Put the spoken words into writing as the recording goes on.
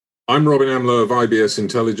I'm Robin Amler of IBS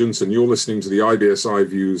Intelligence, and you're listening to the IBS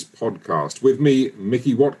iViews podcast. With me,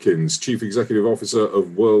 Mickey Watkins, Chief Executive Officer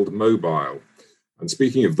of World Mobile. And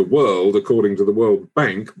speaking of the world, according to the World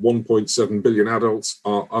Bank, 1.7 billion adults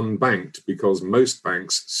are unbanked because most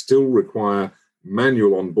banks still require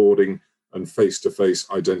manual onboarding and face-to-face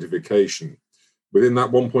identification. Within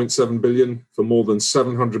that 1.7 billion, for more than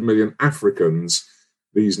 700 million Africans,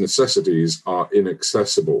 these necessities are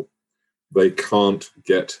inaccessible. They can't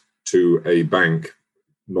get to a bank,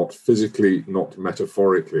 not physically, not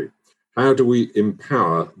metaphorically. How do we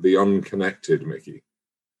empower the unconnected, Mickey?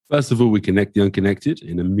 First of all, we connect the unconnected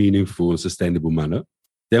in a meaningful and sustainable manner.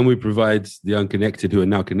 Then we provide the unconnected who are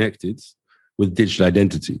now connected with digital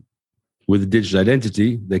identity. With the digital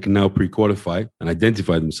identity, they can now pre-qualify and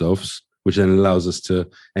identify themselves, which then allows us to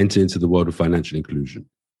enter into the world of financial inclusion.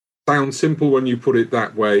 Sounds simple when you put it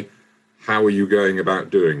that way. How are you going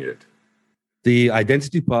about doing it? The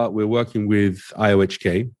identity part, we're working with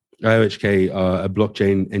IOHK. IOHK are a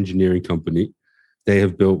blockchain engineering company. They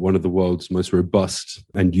have built one of the world's most robust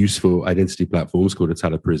and useful identity platforms called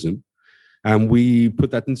Atala Prism. And we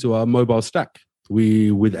put that into our mobile stack.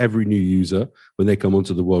 With every new user, when they come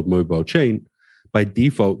onto the World Mobile chain, by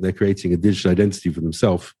default, they're creating a digital identity for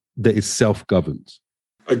themselves that is self-governed.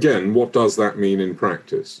 Again, what does that mean in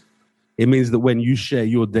practice? It means that when you share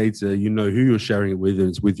your data, you know who you're sharing it with, and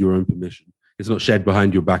it's with your own permission. It's not shared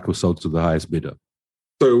behind your back or sold to the highest bidder.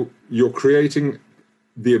 So you're creating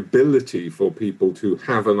the ability for people to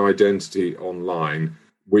have an identity online,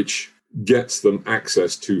 which gets them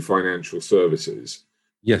access to financial services.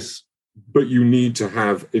 Yes. But you need to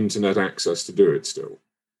have internet access to do it still.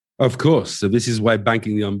 Of course. So this is why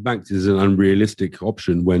banking the unbanked is an unrealistic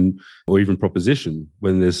option or even proposition,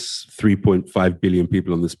 when there's 3.5 billion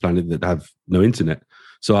people on this planet that have no internet.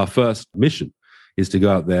 So our first mission is to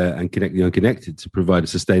go out there and connect the unconnected to provide a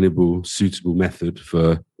sustainable, suitable method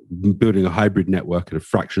for building a hybrid network at a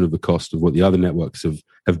fraction of the cost of what the other networks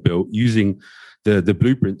have built, using the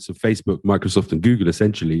blueprints of Facebook, Microsoft, and Google,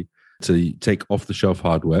 essentially, to take off-the-shelf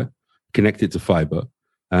hardware, connect it to fiber,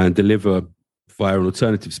 and deliver via an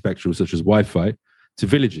alternative spectrum such as Wi-Fi to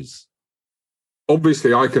villages.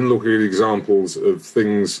 Obviously, I can look at examples of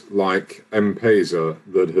things like M-Pesa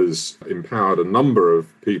that has empowered a number of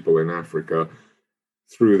people in Africa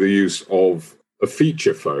through the use of a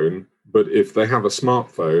feature phone. But if they have a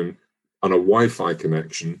smartphone and a Wi-Fi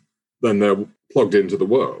connection, then they're plugged into the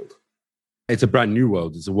world. It's a brand new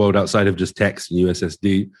world. It's a world outside of just text and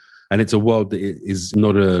USSD. And it's a world that is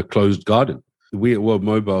not a closed garden. We at World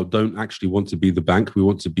Mobile don't actually want to be the bank. We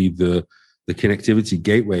want to be the connectivity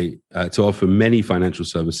gateway to offer many financial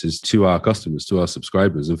services to our customers, to our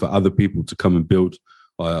subscribers, and for other people to come and build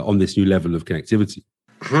on this new level of connectivity.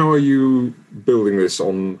 How are you building this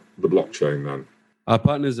on the blockchain then? Our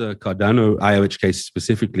partners are Cardano, IOHK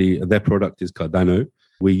specifically. Their product is Cardano.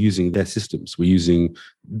 We're using their systems. We're using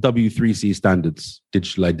W3C standards,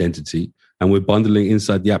 digital identity, and we're bundling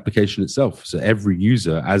inside the application itself. So every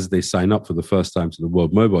user, as they sign up for the first time to the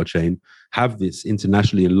World Mobile chain, have this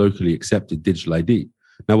internationally and locally accepted digital ID.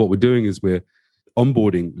 Now, what we're doing is we're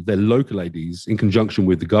onboarding their local IDs in conjunction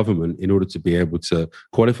with the government in order to be able to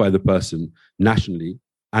qualify the person nationally.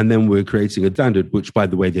 And then we're creating a standard, which, by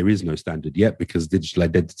the way, there is no standard yet because digital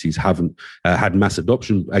identities haven't had mass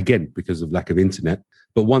adoption, again, because of lack of internet.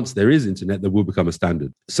 But once there is internet, there will become a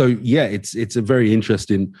standard. So, yeah, it's a very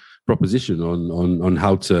interesting proposition on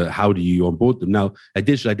how do you onboard them. Now, a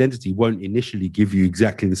digital identity won't initially give you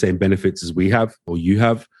exactly the same benefits as we have or you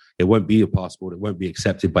have. It won't be a passport. It won't be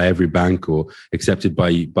accepted by every bank or accepted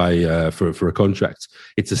for a contract.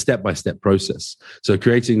 It's a step-by-step process. So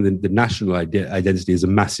creating the national identity is a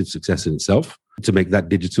massive success in itself to make that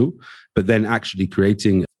digital, but then actually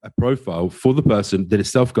creating a profile for the person that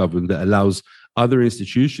is self-governed that allows other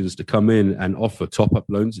institutions to come in and offer top-up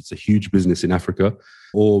loans. It's a huge business in Africa,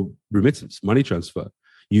 or remittance, money transfer.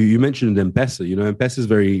 You mentioned M-Pesa. M-Pesa is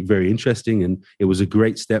very, very interesting, and it was a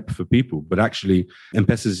great step for people. But actually,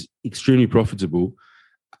 M-Pesa is extremely profitable,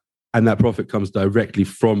 and that profit comes directly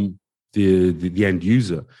from the end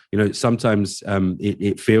user. Sometimes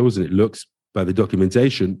it feels and it looks by the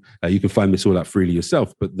documentation, you can find this all out freely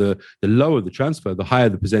yourself. But the lower the transfer, the higher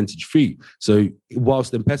the percentage fee. So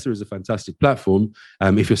whilst M-Pesa is a fantastic platform,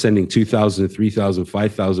 if you're sending 2,000, 3,000,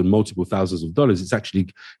 5,000, multiple thousands of dollars, it's actually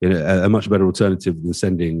a much better alternative than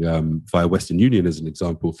sending via Western Union, as an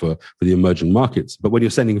example, for the emerging markets. But when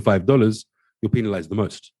you're sending $5, you're penalized the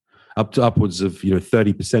most, up to upwards of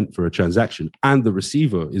 30% for a transaction. And the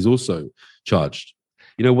receiver is also charged.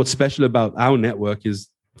 What's special about our network is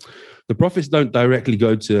the profits don't directly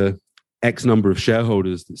go to X number of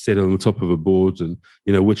shareholders that sit on the top of a board, and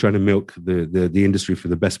we're trying to milk the industry for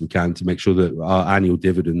the best we can to make sure that our annual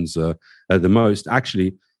dividends are the most.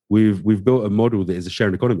 Actually, we've built a model that is a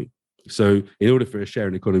sharing economy. So in order for a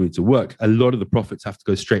sharing economy to work, a lot of the profits have to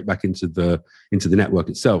go straight back into the network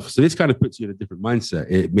itself. So this kind of puts you in a different mindset.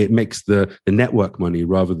 It makes the network money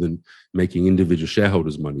rather than making individual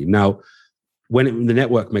shareholders money. Now, when the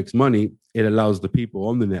network makes money, it allows the people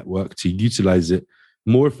on the network to utilize it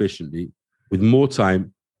more efficiently, with more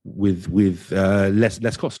time, with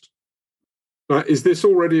less cost. Is this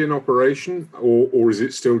already in operation, or is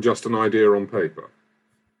it still just an idea on paper?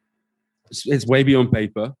 It's way beyond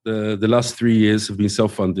paper. The last 3 years have been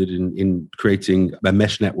self-funded in creating a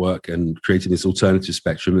mesh network and creating this alternative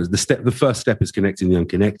spectrum. The first step is connecting the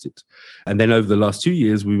unconnected. And then over the last 2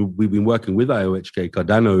 years, we've been working with IOHK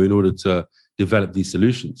Cardano in order to develop these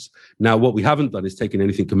solutions. Now, what we haven't done is taken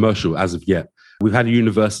anything commercial as of yet. We've had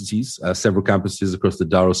universities, several campuses across the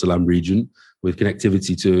Dar es Salaam region with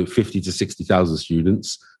connectivity to 50 to 60,000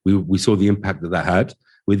 students. We saw the impact that had.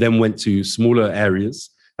 We then went to smaller areas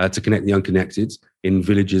to connect the unconnected in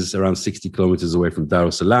villages around 60 kilometers away from Dar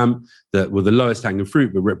es Salaam that were the lowest hanging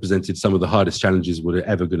fruit, but represented some of the hardest challenges we're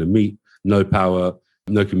ever going to meet. No power,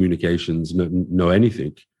 no communications, no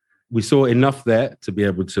anything. We saw enough there to be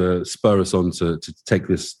able to spur us on to take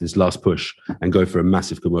this last push and go for a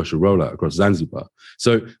massive commercial rollout across Zanzibar.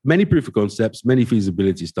 So many proof of concepts, many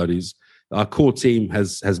feasibility studies. Our core team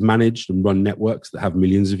has managed and run networks that have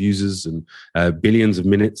millions of users and billions of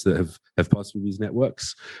minutes that have passed through these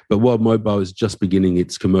networks. But World Mobile is just beginning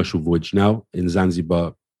its commercial voyage now in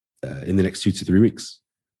Zanzibar in the next 2 to 3 weeks.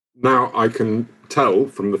 Now, I can tell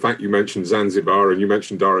from the fact you mentioned Zanzibar and you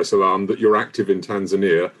mentioned Dar es Salaam that you're active in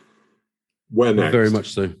Tanzania. Where next? Very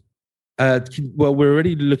much so. Well, we're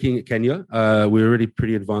already looking at Kenya. We're already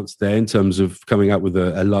pretty advanced there in terms of coming up with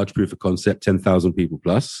a large proof of concept, 10,000 people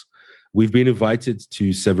plus. We've been invited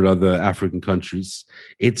to several other African countries.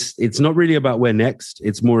 It's not really about where next.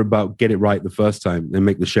 It's more about get it right the first time and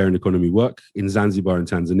make the sharing economy work in Zanzibar and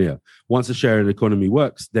Tanzania. Once the sharing economy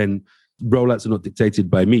works, then rollouts are not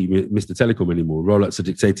dictated by me, Mr. Telecom, anymore. Rollouts are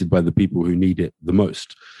dictated by the people who need it the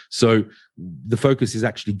most. So the focus is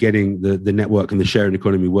actually getting the network and the sharing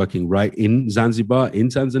economy working right in Zanzibar, in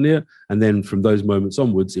Tanzania. And then from those moments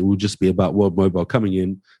onwards, it will just be about World Mobile coming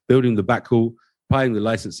in, building the backhaul, buying the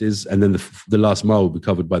licenses, and then the last mile will be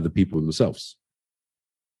covered by the people themselves.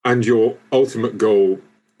 And your ultimate goal,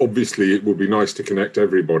 obviously, it would be nice to connect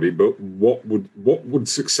everybody, but what would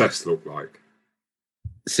success look like?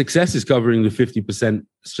 Success is covering the 50%,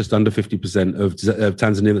 it's just under 50% of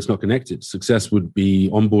Tanzania that's not connected. Success would be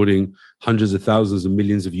onboarding hundreds of thousands and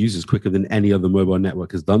millions of users quicker than any other mobile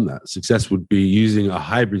network has done that. Success would be using a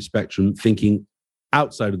hybrid spectrum, thinking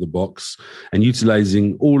outside of the box and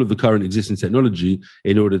utilizing all of the current existing technology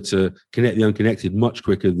in order to connect the unconnected much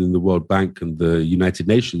quicker than the World Bank and the United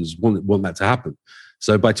Nations want that to happen.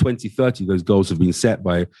 So by 2030, those goals have been set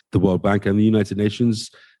by the World Bank and the United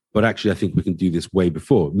Nations. But actually, I think we can do this way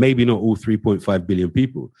before. Maybe not all 3.5 billion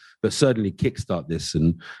people, but certainly kickstart this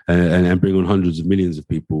and bring on hundreds of millions of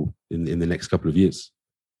people in the next couple of years.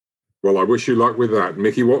 Well, I wish you luck with that.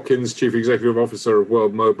 Mickey Watkins, Chief Executive Officer of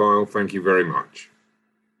World Mobile, thank you very much.